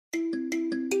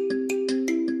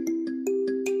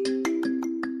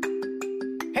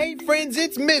Hey friends,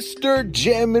 it's Mr.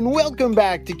 Jim, and welcome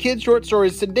back to Kids Short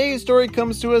Stories. Today's story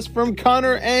comes to us from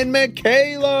Connor and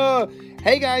Michaela.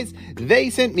 Hey guys,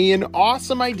 they sent me an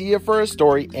awesome idea for a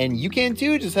story, and you can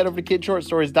too. Just head over to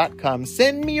kidshortstories.com,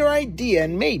 send me your idea,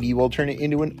 and maybe we'll turn it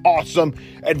into an awesome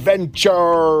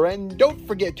adventure. And don't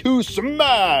forget to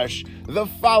smash the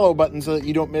follow button so that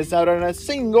you don't miss out on a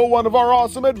single one of our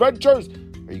awesome adventures.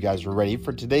 Are you guys ready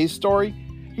for today's story?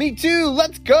 Me too,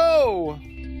 let's go!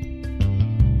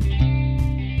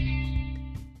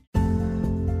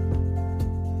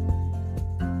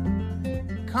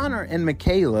 Connor and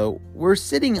Michaela were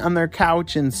sitting on their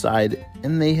couch inside,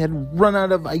 and they had run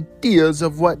out of ideas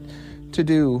of what to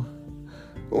do.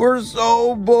 "We're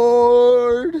so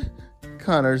bored,"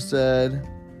 Connor said.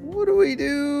 "What do we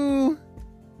do?"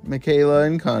 Michaela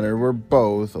and Connor were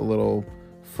both a little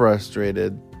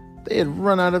frustrated. They had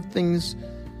run out of things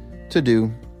to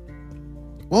do.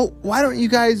 "Well, why don't you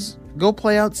guys go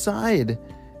play outside?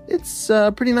 It's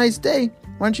a pretty nice day.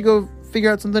 Why don't you go figure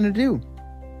out something to do?"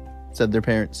 said their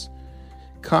parents.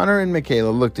 Connor and Michaela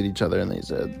looked at each other and they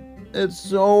said, "It's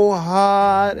so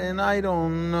hot and I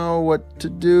don't know what to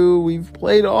do. We've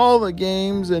played all the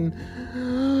games and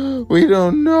we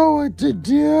don't know what to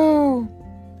do."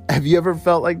 Have you ever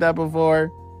felt like that before?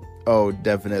 Oh,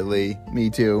 definitely. Me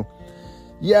too.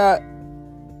 Yeah,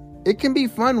 it can be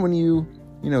fun when you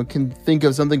can think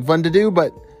of something fun to do,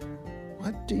 but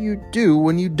what do you do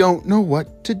when you don't know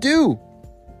what to do?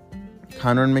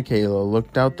 Connor and Michaela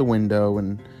looked out the window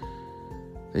and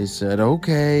they said,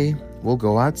 "Okay, we'll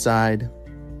go outside."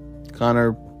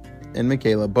 Connor and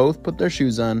Michaela both put their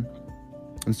shoes on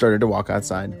and started to walk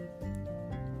outside.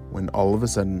 When all of a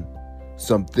sudden,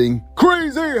 something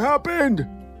crazy happened.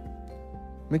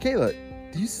 "Michaela,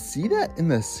 do you see that in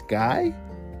the sky?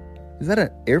 Is that an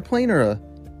airplane or a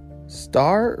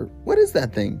star? What is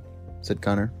that thing?" said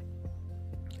Connor.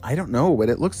 "I don't know, but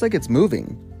it looks like it's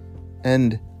moving.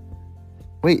 And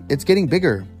wait, it's getting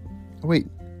bigger. Wait,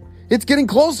 it's getting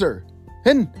closer.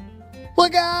 And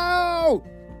look out!"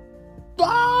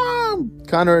 Bomb!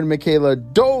 Connor and Michaela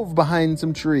dove behind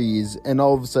some trees, and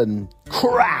all of a sudden,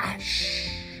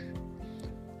 crash!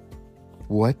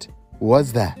 "What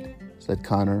was that?" said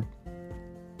Connor.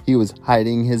 He was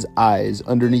hiding his eyes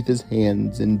underneath his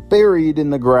hands and buried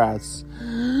in the grass.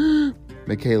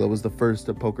 Michaela was the first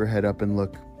to poke her head up and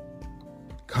look.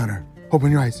 "Connor,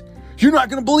 open your eyes. You're not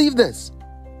going to believe this."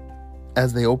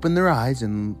 As they opened their eyes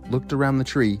and looked around the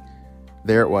tree,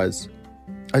 there it was,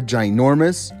 a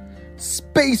ginormous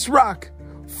space rock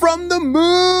from the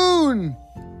moon!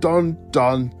 Dun,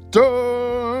 dun,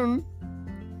 dun!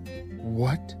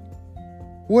 What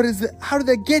is that? How did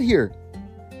that get here?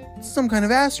 It's some kind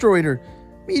of asteroid or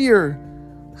meteor.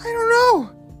 I don't know.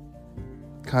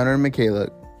 Connor and Michaela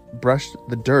brushed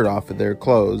the dirt off of their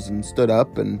clothes and stood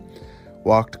up and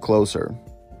walked closer.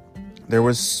 There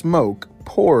was smoke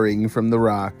pouring from the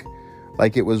rock,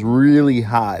 like it was really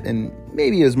hot, and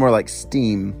maybe it was more like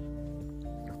steam,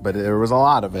 but there was a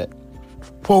lot of it.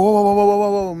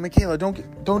 Whoa, Michaela,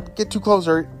 don't get too close,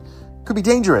 or it could be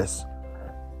dangerous."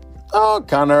 "Oh,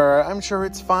 Connor, I'm sure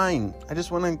it's fine. I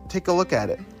just want to take a look at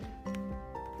it."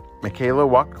 Michaela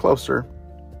walked closer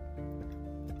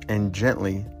and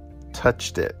gently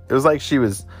touched it. It was like she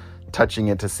was touching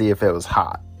it to see if it was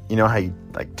hot. You know how you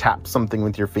tap something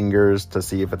with your fingers to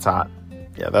see if it's hot?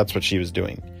 Yeah, that's what she was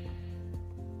doing.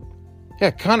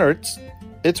 "Yeah, Connor,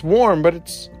 it's warm,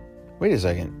 but wait a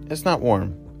second. It's not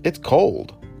warm. It's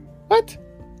cold." "What?"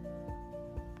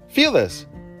 "Feel this.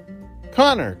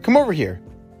 Connor, come over here."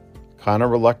 Connor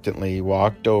reluctantly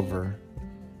walked over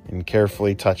and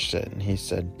carefully touched it, and he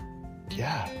said,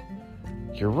 "Yeah,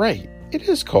 you're right. It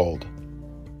is cold."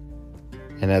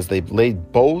 And as they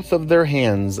laid both of their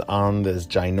hands on this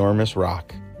ginormous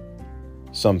rock,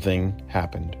 something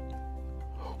happened.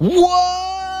 What?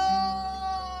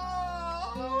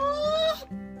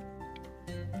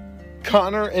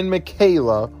 Connor and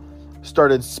Michaela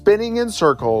started spinning in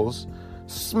circles.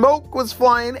 Smoke was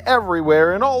flying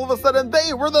everywhere, and all of a sudden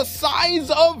they were the size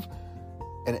of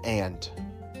an ant.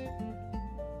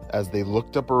 As they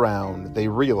looked up around, they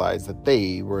realized that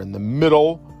they were in the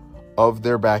middle of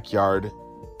their backyard,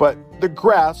 but the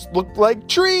grass looked like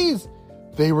trees.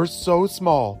 They were so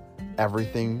small.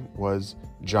 Everything was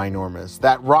ginormous.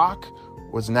 That rock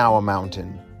was now a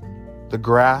mountain. The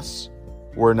grass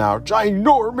were now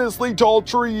ginormously tall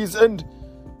trees, and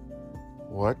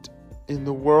what in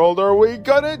the world are we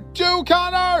gonna do,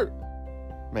 Connor?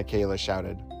 Michaela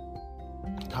shouted.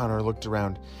 Connor looked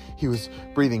around. He was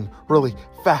breathing really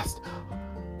fast.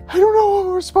 "I don't know what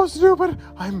we're supposed to do, but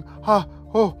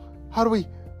how do we,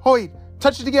 wait,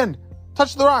 touch it again.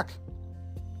 Touch the rock."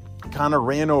 Connor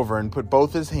ran over and put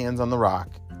both his hands on the rock,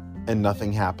 and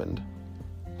nothing happened.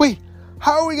 Wait,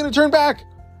 how are we going to turn back?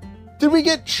 Did we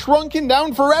get shrunken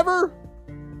down forever?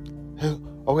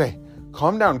 Okay,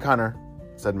 calm down, Connor,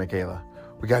 said Michaela.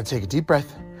 We got to take a deep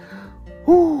breath.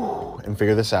 Whew, and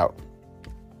figure this out.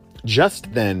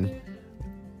 Just then,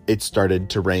 it started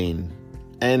to rain.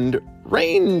 And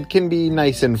rain can be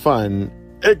nice and fun,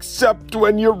 except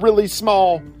when you're really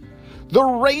small. The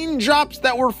raindrops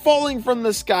that were falling from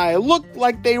the sky looked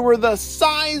like they were the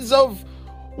size of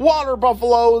water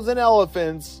buffaloes and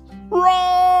elephants.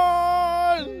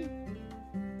 Run!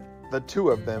 The two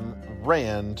of them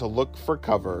ran to look for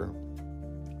cover.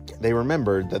 They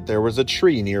remembered that there was a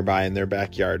tree nearby in their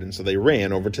backyard, and so they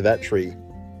ran over to that tree.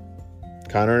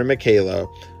 Connor and Michaela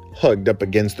hugged up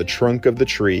against the trunk of the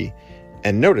tree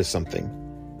and noticed something.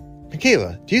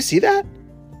 Michaela, do you see that?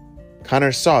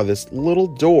 Connor saw this little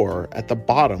door at the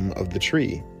bottom of the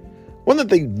tree. One that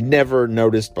they never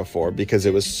noticed before because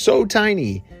it was so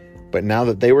tiny. But now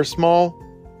that they were small,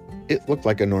 it looked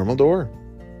like a normal door.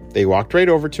 They walked right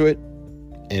over to it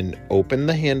and opened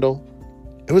the handle.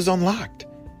 It was unlocked.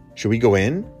 Should we go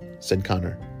in? Said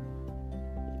Connor.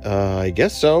 I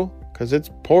guess so, because it's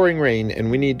pouring rain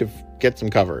and we need to get some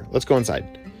cover. Let's go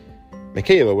inside.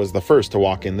 Michaela was the first to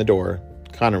walk in the door.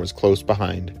 Connor was close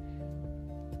behind.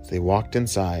 As they walked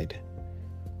inside,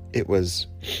 it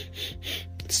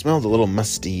smelled a little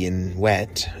musty and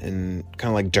wet and kind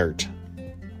of like dirt.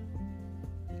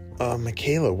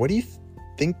 Michaela, what do you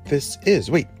think this is?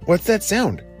 Wait, what's that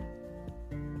sound?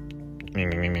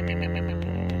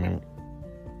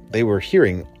 They were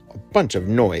hearing a bunch of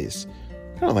noise,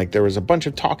 kind of like there was a bunch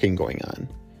of talking going on.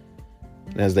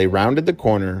 And as they rounded the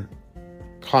corner,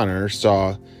 Connor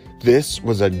saw this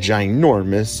was a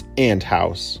ginormous ant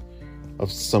house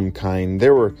of some kind.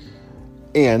 There were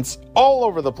ants all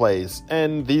over the place,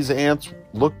 and these ants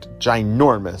looked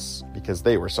ginormous because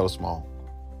they were so small.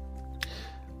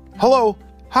 Hello,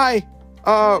 hi,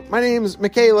 my name's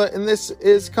Michaela, and this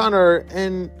is Connor,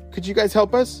 and could you guys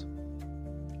help us?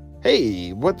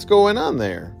 Hey, what's going on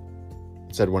there?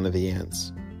 Said one of the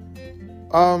ants.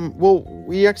 Well,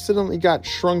 we accidentally got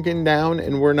shrunken down,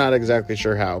 and we're not exactly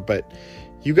sure how, but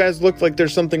you guys look like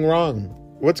there's something wrong.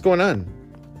 What's going on?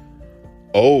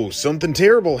 Oh, something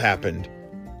terrible happened.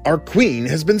 Our queen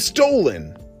has been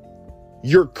stolen.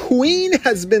 Your queen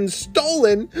has been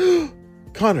stolen?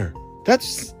 Connor, that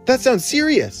sounds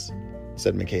serious,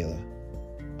 said Michaela.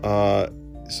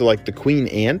 So like the queen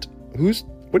ant?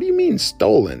 What do you mean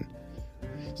stolen?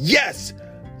 Yes,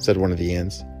 said one of the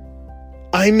ants.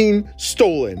 I mean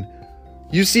stolen.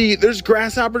 You see, there's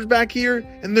grasshoppers back here,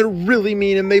 and they're really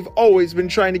mean, and they've always been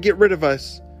trying to get rid of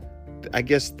us. I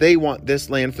guess they want this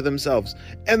land for themselves.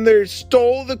 And they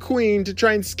stole the queen to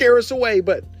try and scare us away,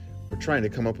 but we're trying to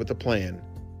come up with a plan.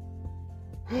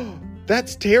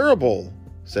 That's terrible,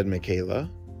 said Michaela.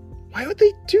 Why would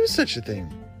they do such a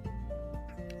thing?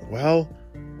 Well,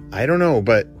 I don't know,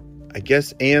 but I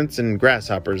guess ants and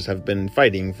grasshoppers have been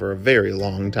fighting for a very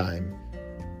long time,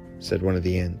 said one of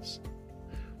the ants.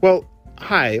 Well,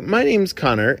 hi, my name's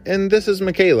Connor, and this is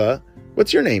Michaela.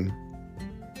 What's your name?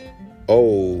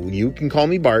 Oh, you can call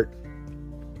me Bart.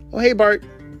 Oh, hey, Bart.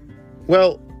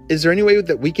 Well, is there any way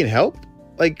that we can help?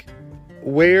 Like,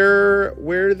 where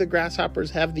do the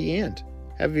grasshoppers have the ant?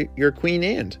 Have your queen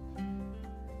ant?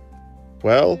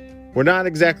 Well, we're not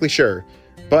exactly sure,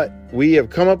 but we have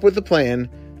come up with a plan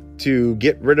to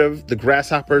get rid of the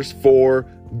grasshoppers for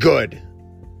good,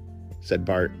 said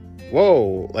Bart.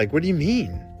 Whoa, like, what do you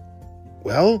mean?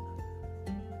 Well,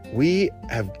 we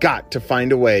have got to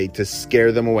find a way to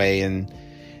scare them away.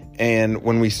 And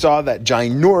when we saw that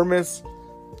ginormous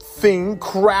thing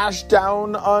crash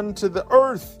down onto the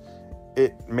earth,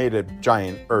 it made a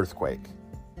giant earthquake.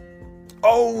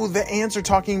 Oh, the ants are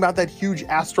talking about that huge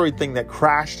asteroid thing that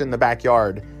crashed in the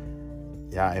backyard.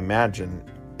 Yeah, imagine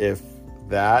if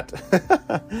that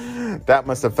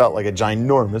must have felt like a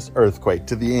ginormous earthquake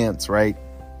to the ants, right?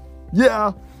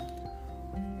 Yeah.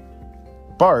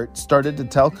 Bart started to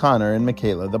tell Connor and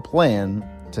Michaela the plan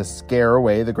to scare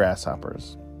away the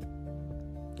grasshoppers.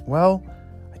 Well,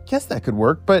 I guess that could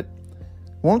work, but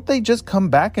won't they just come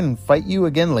back and fight you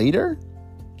again later?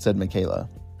 Said Michaela.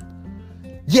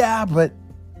 Yeah, but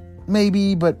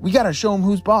we gotta show them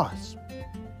who's boss.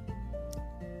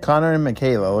 Connor and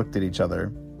Michaela looked at each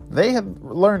other. They had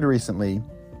learned recently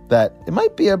that there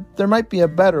might be a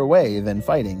better way than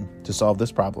fighting to solve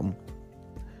this problem.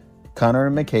 Connor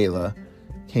and Michaela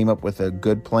came up with a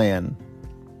good plan.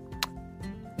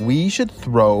 We should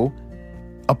throw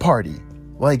a party,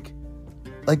 like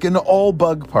an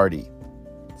all-bug party,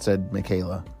 said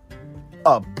Michaela.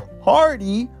 A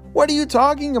party? What are you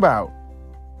talking about?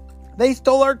 They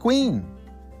stole our queen.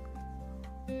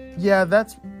 Yeah,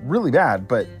 that's really bad,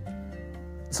 but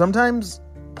sometimes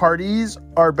parties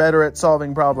are better at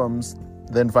solving problems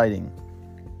than fighting,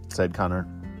 said Connor.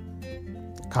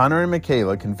 Connor and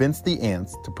Michaela convinced the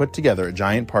ants to put together a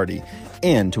giant party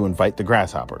and to invite the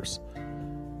grasshoppers.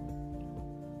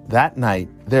 That night,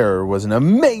 there was an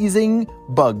amazing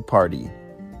bug party.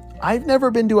 I've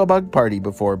never been to a bug party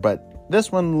before, but this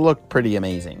one looked pretty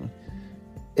amazing.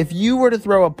 If you were to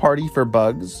throw a party for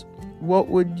bugs, what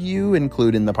would you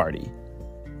include in the party?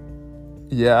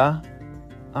 Yeah,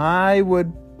 I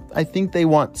think they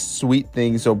want sweet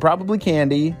things, so probably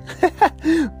candy.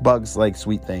 Bugs like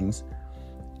sweet things.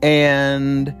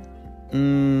 And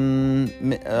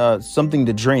something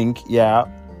to drink, yeah,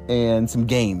 and some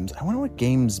games. I wonder what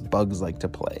games bugs like to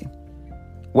play.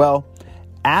 Well,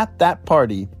 at that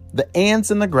party, the ants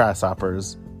and the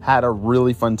grasshoppers had a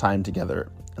really fun time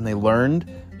together, and they learned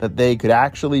that they could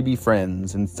actually be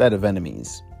friends instead of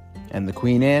enemies. And the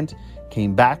queen ant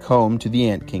came back home to the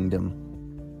ant kingdom.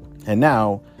 And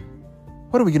now,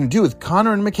 what are we going to do with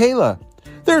Connor and Michaela?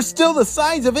 They're still the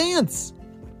size of ants!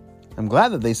 I'm glad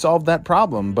that they solved that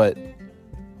problem, but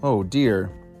oh dear,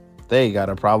 they got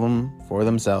a problem for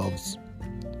themselves.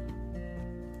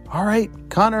 All right,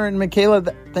 Connor and Michaela,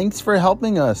 thanks for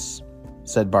helping us,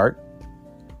 said Bart.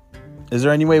 Is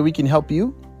there any way we can help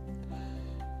you?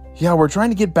 Yeah, we're trying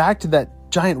to get back to that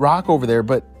giant rock over there,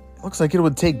 but it looks like it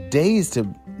would take days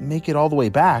to make it all the way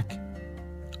back.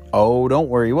 Oh, don't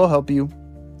worry, we'll help you.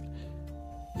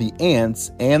 The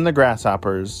ants and the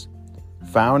grasshoppers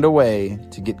found a way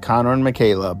to get Connor and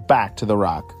Michaela back to the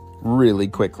rock really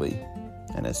quickly.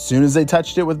 And as soon as they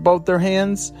touched it with both their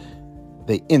hands,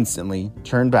 they instantly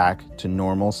turned back to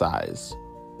normal size.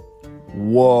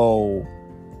 Whoa,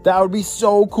 that would be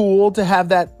so cool to have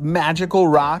that magical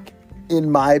rock in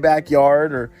my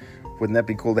backyard, or wouldn't that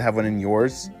be cool to have one in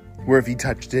yours, where if you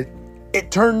touched it,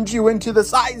 it turned you into the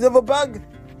size of a bug?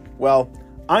 Well,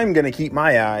 I'm going to keep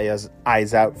my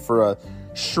eyes out for a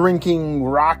shrinking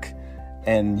rock,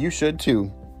 and you should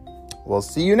too. We'll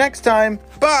see you next time.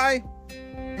 Bye!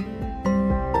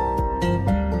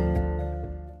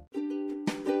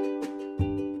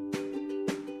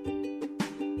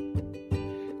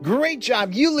 Great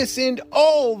job. You listened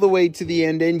all the way to the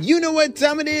end, and you know what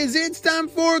time it is. It's time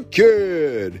for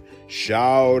Kid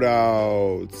Shout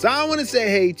Outs. I want to say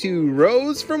hey to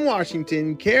Rose from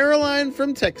Washington, Caroline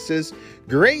from Texas,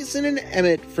 Grayson and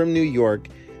Emmett from New York,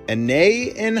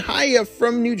 Anae and Haya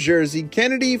from New Jersey,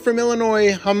 Kennedy from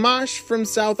Illinois, Hamash from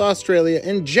South Australia,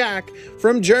 and Jack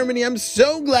from Germany. I'm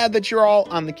so glad that you're all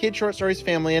on the Kid Short Stories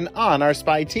family and on our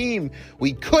spy team.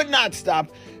 We could not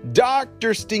stop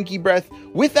Dr. Stinky Breath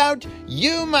without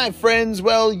you, my friends.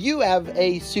 Well, you have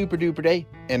a super duper day,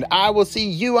 and I will see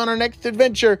you on our next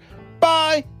adventure.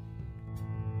 Bye!